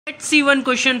Let's see one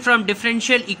question from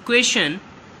differential equation.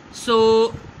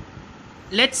 So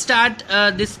let's start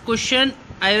this question.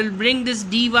 I will bring this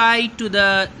dy to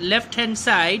the left hand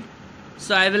side,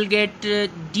 so I will get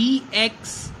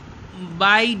dx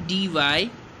by dy,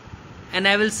 and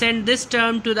I will send this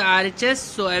term to the RHS,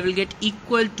 so I will get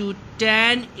equal to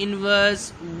tan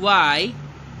inverse y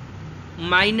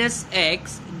minus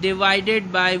x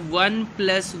divided by 1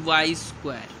 plus y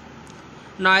square.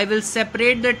 Now I will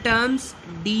separate the terms.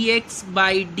 Dx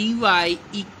by dy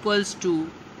equals to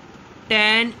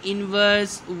tan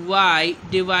inverse y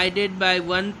divided by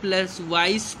 1 plus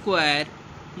y square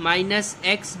minus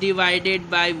x divided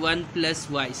by 1 plus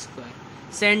y square.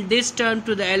 Send this term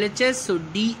to the LHS, so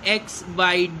dx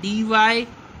by dy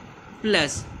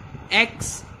plus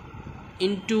x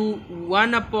into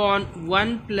 1 upon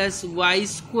 1 plus y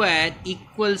square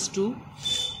equals to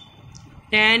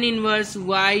tan inverse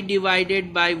y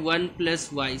divided by 1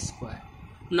 plus y square.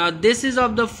 Now this is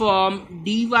of the form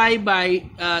dx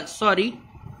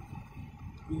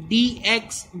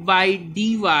by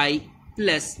dy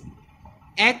plus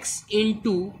x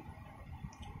into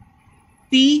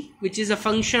p, which is a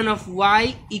function of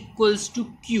y, equals to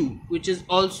q, which is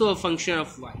also a function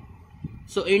of y.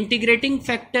 So integrating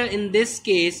factor in this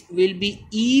case will be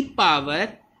e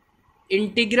power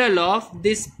integral of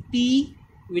this p,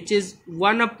 which is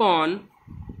 1 upon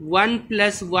 1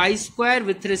 plus y square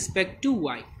with respect to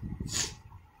y.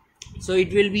 So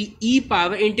it will be e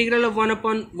power integral of 1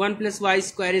 upon 1 plus y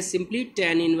square is simply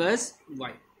tan inverse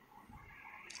y.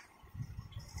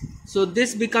 So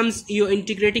this becomes your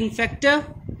integrating factor.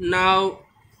 Now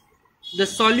the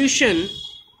solution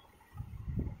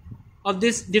of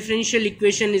this differential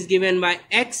equation is given by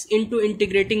x into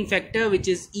integrating factor, which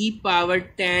is e power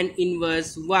tan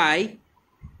inverse y,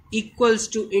 equals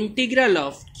to integral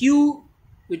of q,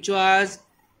 which was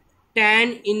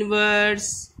tan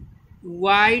inverse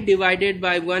y divided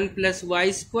by 1 plus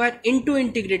y square, into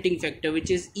integrating factor, which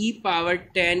is e power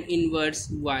tan inverse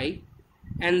y,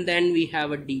 and then we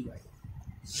have a dy.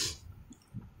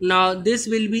 Now this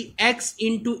will be x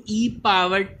into e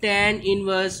power tan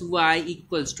inverse y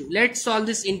equals to, let's solve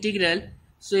this integral.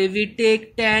 So if we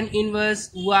take tan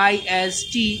inverse y as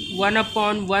t, 1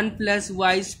 upon 1 plus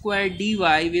y square dy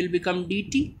will become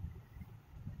dt.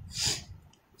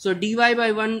 So dy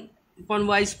by 1 upon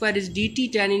y square is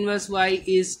dt, tan inverse y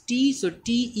is t, so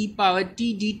t e power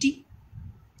t dt.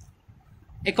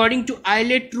 According to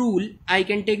Euler rule, I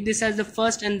can take this as the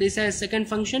first and this as second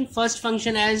function. First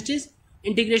function as it is,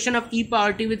 integration of e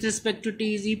power t with respect to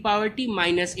t is e power t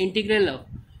minus integral of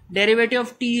derivative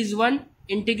of t is 1,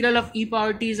 integral of e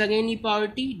power t is again e power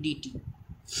t dt.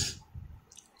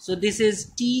 So this is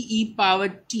t e power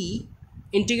t,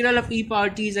 integral of e power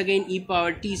t is again e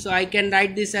power t, so I can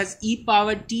write this as e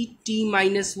power t t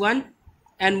minus 1.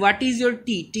 And what is your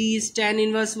t? T is tan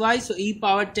inverse y, so e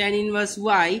power tan inverse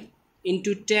y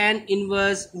into tan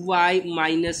inverse y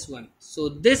minus 1. So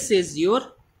this is your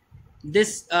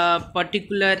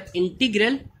particular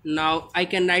integral. Now I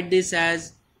can write this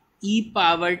as e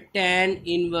power tan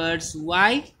inverse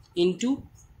y into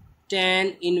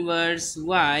tan inverse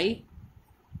y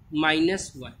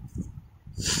minus 1.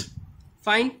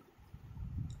 Fine.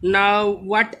 Now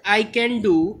what I can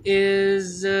do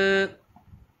is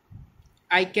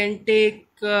I can take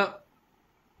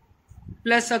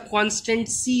plus a constant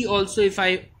c also. If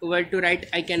I were to write,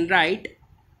 I can write.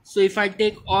 So if I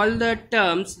take all the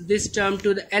terms, this term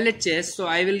to the LHS, so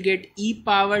I will get e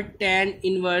power tan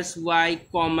inverse y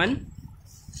common,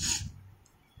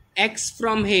 x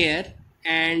from here,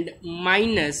 and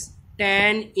minus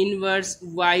tan inverse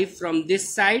y from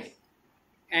this side,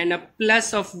 and a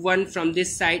plus of 1 from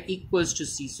this side equals to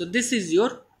c. So this is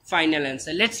your final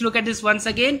answer. Let's look at this once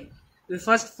again. We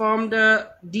first formed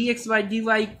dx by dy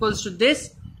equals to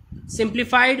this.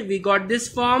 Simplified, we got this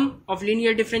form of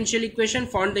linear differential equation,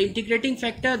 found the integrating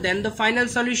factor, then the final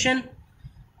solution.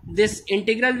 This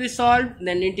integral we solved,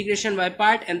 then integration by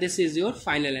part, and this is your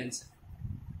final answer.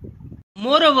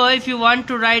 Moreover, if you want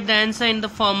to write the answer in the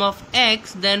form of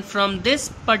x, then from this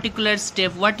particular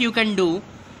step what you can do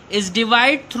is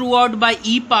divide throughout by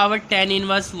e power tan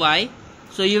inverse y.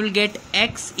 So you will get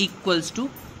x equals to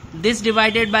this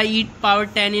divided by e power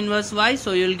tan inverse y,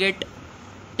 so you will get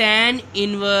tan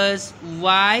inverse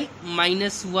y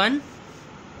minus 1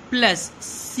 plus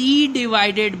c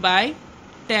divided by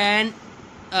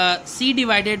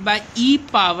e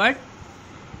power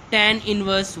tan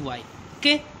inverse y.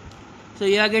 Okay, so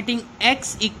you are getting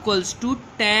x equals to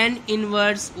tan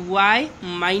inverse y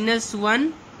minus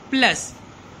 1 plus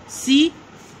c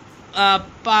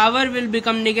power will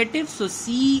become negative, so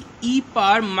c e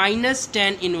power minus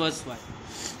tan inverse y.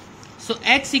 So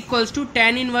x equals to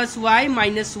tan inverse y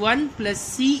minus 1 plus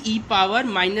c e power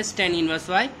minus tan inverse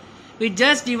y. We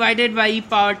just divided by e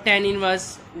power tan inverse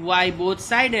y both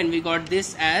side and we got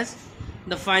this as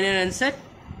the final answer.